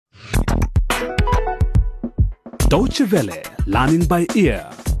Deutsche Welle, learning by ear.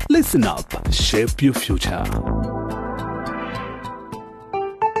 Listen up, shape your future.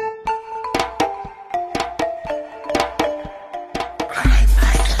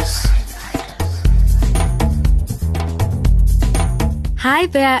 Hi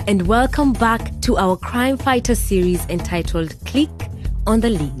there and welcome back to our Crime Fighter series entitled Click on the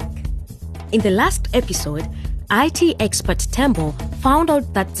Link. In the last episode, IT expert Tembo found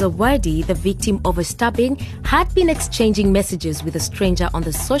out that Zawadi, the victim of a stabbing, had been exchanging messages with a stranger on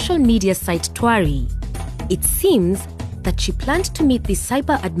the social media site Twari. It seems that she planned to meet the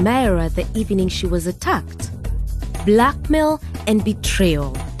cyber admirer the evening she was attacked. Blackmail and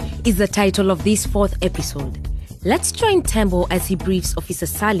Betrayal is the title of this fourth episode. Let's join Tembo as he briefs Officer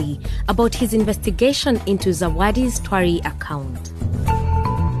Sally about his investigation into Zawadi's Twari account.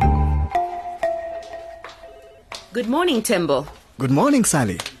 Good morning, Tembo. Good morning,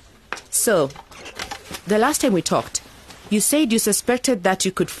 Sally. So, the last time we talked, you said you suspected that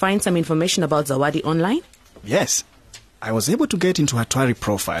you could find some information about Zawadi online? Yes. I was able to get into her Twari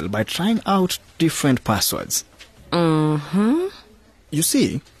profile by trying out different passwords. You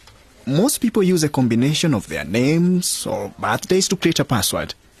see, most people use a combination of their names or birthdays to create a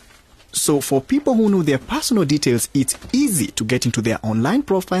password. So for people who know their personal details, it's easy to get into their online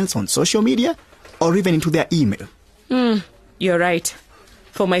profiles on social media or even into their email. You're right.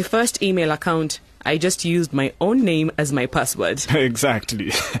 For my first email account, I just used my own name as my password.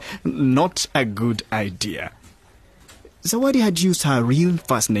 Exactly. Not a good idea. Zawadi had used her real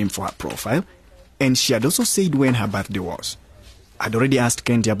first name for her profile, and she had also said when her birthday was. I'd already asked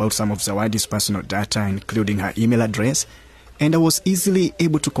Kendi about some of Zawadi's personal data, including her email address, and I was easily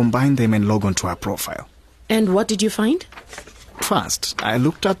able to combine them and log on to her profile. And what did you find? First, I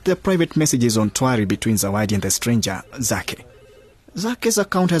looked at the private messages on Twari between Zawadi and the stranger, Zake. Zake's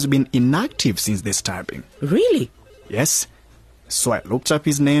account has been inactive since the stabbing. Really? Yes. So I looked up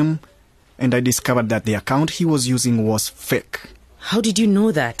his name, and I discovered that the account he was using was fake. How did you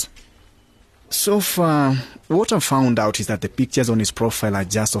know that? So far, what I found out is that the pictures on his profile are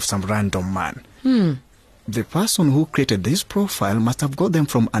just of some random man. The person who created this profile must have got them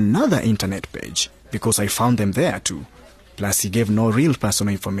from another internet page, because I found them there too. Plus, he gave no real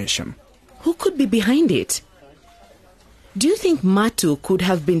personal information. Who could be behind it? Do you think Matu could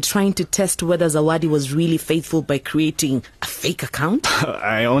have been trying to test whether Zawadi was really faithful by creating a fake account?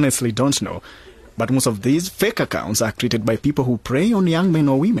 I honestly don't know. But most of these fake accounts are created by people who prey on young men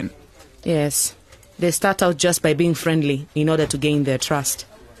or women. Yes. They start out just by being friendly in order to gain their trust.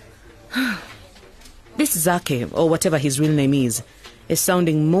 This Zake, or whatever his real name is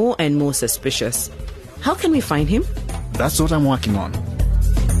sounding more and more suspicious. How can we find him? That's what I'm working on.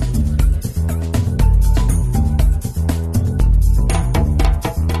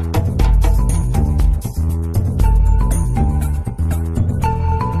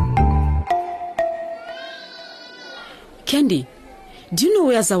 Kendi, do you know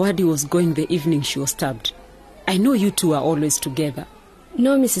where Zawadi was going the evening she was stabbed? I know you two are always together.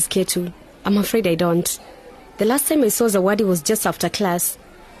 No, Mrs. Ketu. I'm afraid I don't. The last time I saw Zawadi was just after class.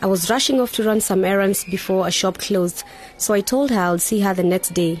 I was rushing off to run some errands before a shop closed, so I told her I'll see her the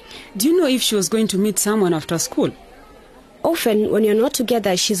next day. Do you know if she was going to meet someone after school? Often, when you're not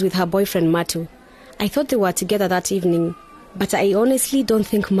together, she's with her boyfriend Matu. I thought they were together that evening, but I honestly don't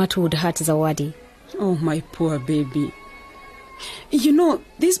think Matu would hurt Zawadi. Oh, my poor baby. You know,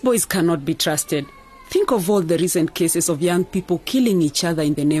 these boys cannot be trusted. Think of all the recent cases of young people killing each other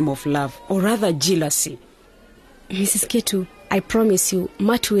in the name of love, or rather jealousy. Mrs. Ketu, I promise you,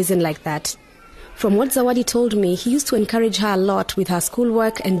 Matu isn't like that. From what Zawadi told me, he used to encourage her a lot with her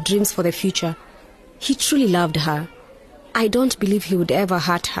schoolwork and dreams for the future. He truly loved her. I don't believe he would ever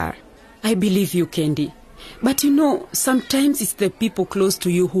hurt her. I believe you, Kendi. But you know, sometimes it's the people close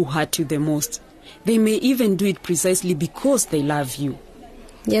to you who hurt you the most. They may even do it precisely because they love you.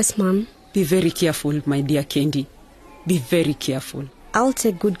 Yes, Mom. Be very careful, my dear Kendi. Be very careful. I'll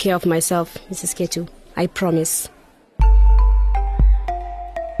take good care of myself, Mrs. Ketu. I promise.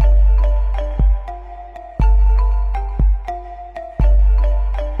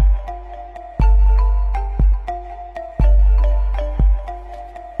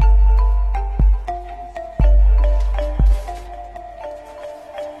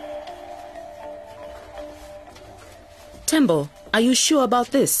 Tembo, are you sure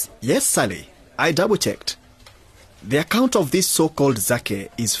about this? Yes, Sally. I double-checked. The account of this so-called Zake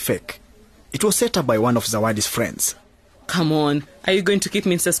is fake. It was set up by one of Zawadi's friends. Come on, are you going to keep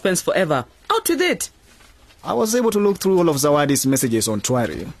me in suspense forever? Out with it! I was able to look through all of Zawadi's messages on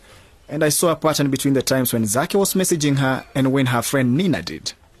Twari, and I saw a pattern between the times when Zake was messaging her and when her friend Nina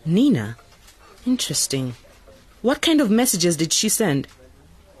did. Nina? Interesting. What kind of messages did she send?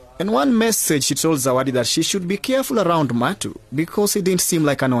 In one message, she told Zawadi that she should be careful around Matu because he didn't seem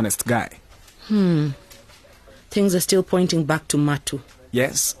like an honest guy. Things are still pointing back to Matu.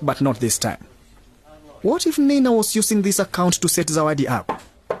 Yes, but not this time. What if Nina was using this account to set Zawadi up?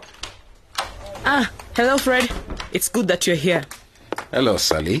 Hello, Fred. It's good that you're here. Hello,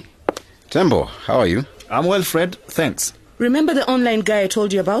 Sally. Tembo, how are you? I'm well, Fred. Thanks. Remember the online guy I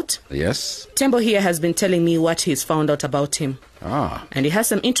told you about? Yes. Tembo here has been telling me what he's found out about him. And he has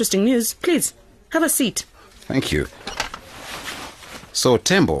some interesting news. Please, have a seat. Thank you. So,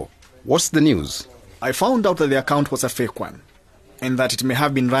 Tembo, what's the news? I found out that the account was a fake one, and that it may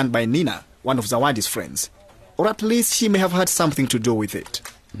have been run by Nina, one of Zawadi's friends. Or at least she may have had something to do with it.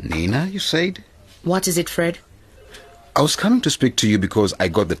 Nina, you said? What is it, Fred? I was coming to speak to you because I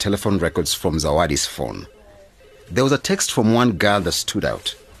got the telephone records from Zawadi's phone. There was a text from one girl that stood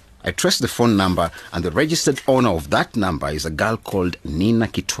out. I traced the phone number, and the registered owner of that number is a girl called Nina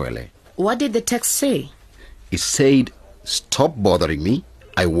Kitwele. What did the text say? It said, "Stop bothering me,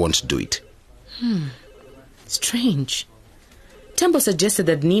 I won't do it." Strange. Tembo suggested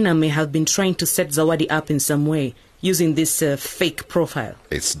that Nina may have been trying to set Zawadi up in some way, using this fake profile.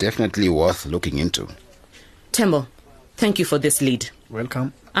 It's definitely worth looking into. Tembo, thank you for this lead.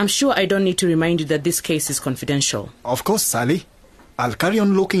 Welcome. I'm sure I don't need to remind you that this case is confidential. Of course, Sally. I'll carry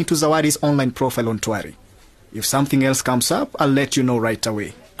on looking into Zawadi's online profile on Twari. If something else comes up, I'll let you know right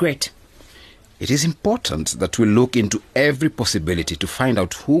away. Great. It is important that we look into every possibility to find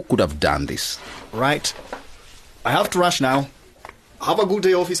out who could have done this. Right. I have to rush now. Have a good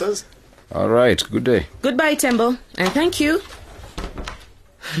day, officers. All right, good day. Goodbye, Tembo, and thank you.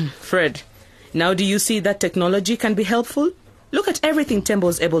 Fred, now do you see that technology can be helpful? Look at everything Tembo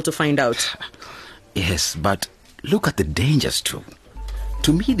is able to find out. Yes, but look at the dangers too.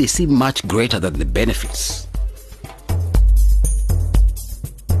 To me, they seem much greater than the benefits.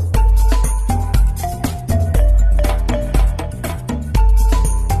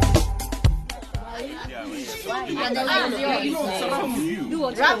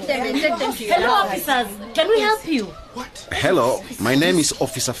 Hello, officers. Can we help you? Hello, my name is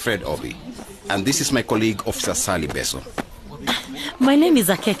Officer Fred Obi, and this is my colleague, Officer Sally Beso. My name is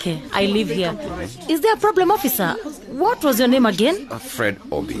Akeke. I live here. Is there a problem, officer? What was your name again? Fred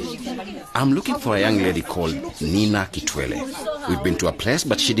Obi. I'm looking for a young lady called Nina Kitwele. We've been to her place,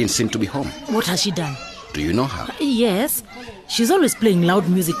 but she didn't seem to be home. What has she done? Do you know her? Yes. She's always playing loud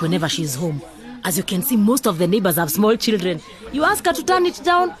music whenever she's home. As you can see, most of the neighbors have small children. You ask her to turn it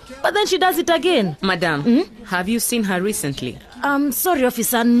down, but then she does it again. Madam, have you seen her recently? Sorry,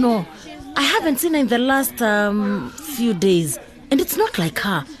 officer, no. I haven't seen her in the last few days. And it's not like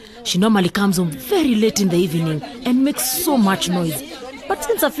her. She normally comes home very late in the evening and makes so much noise. But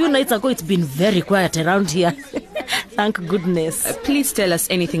since a few nights ago, it's been very quiet around here. Thank goodness. Please tell us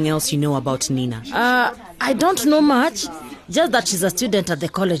anything else you know about Nina. I don't know much. Just that she's a student at the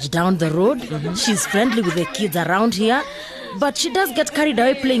college down the road. She's friendly with the kids around here. But she does get carried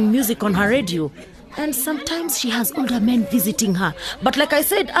away playing music on her radio. And sometimes she has older men visiting her. But like I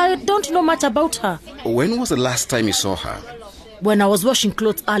said, I don't know much about her. When was the last time you saw her? When I was washing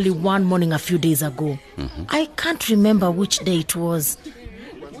clothes early one morning a few days ago. I can't remember which day it was.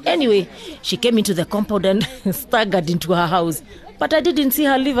 Anyway, she came into the compound and staggered into her house. But I didn't see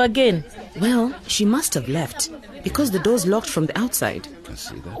her leave again. Well, she must have left because the door's locked from the outside. I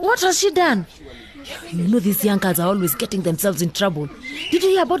see that. What has she done? You know these young girls are always getting themselves in trouble. Did you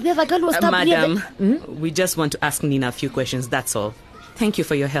hear about the other girl who was stabbed here? Madam, we just want to ask Nina a few questions, that's all. Thank you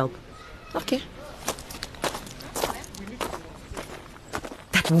for your help. Okay.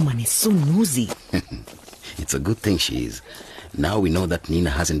 That woman is so nosy. It's a good thing she is. Now we know that Nina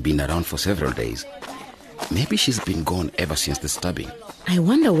hasn't been around for several days. Maybe she's been gone ever since the stabbing. I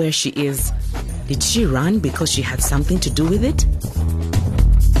wonder where she is. Did she run because she had something to do with it?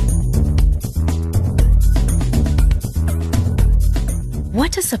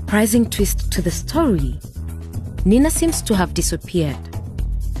 What a surprising twist to the story. Nina seems to have disappeared.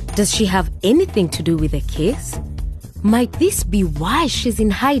 Does she have anything to do with the case? Might this be why she's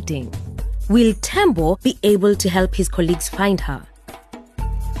in hiding? Will Tembo be able to help his colleagues find her?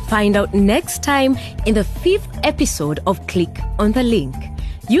 Find out next time in the 5th episode of Click on the Link.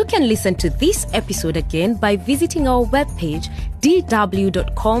 You can listen to this episode again by visiting our webpage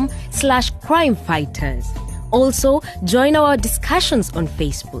dw.com/crimefighters. Also, join our discussions on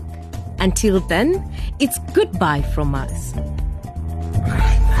Facebook. Until then, it's goodbye from us.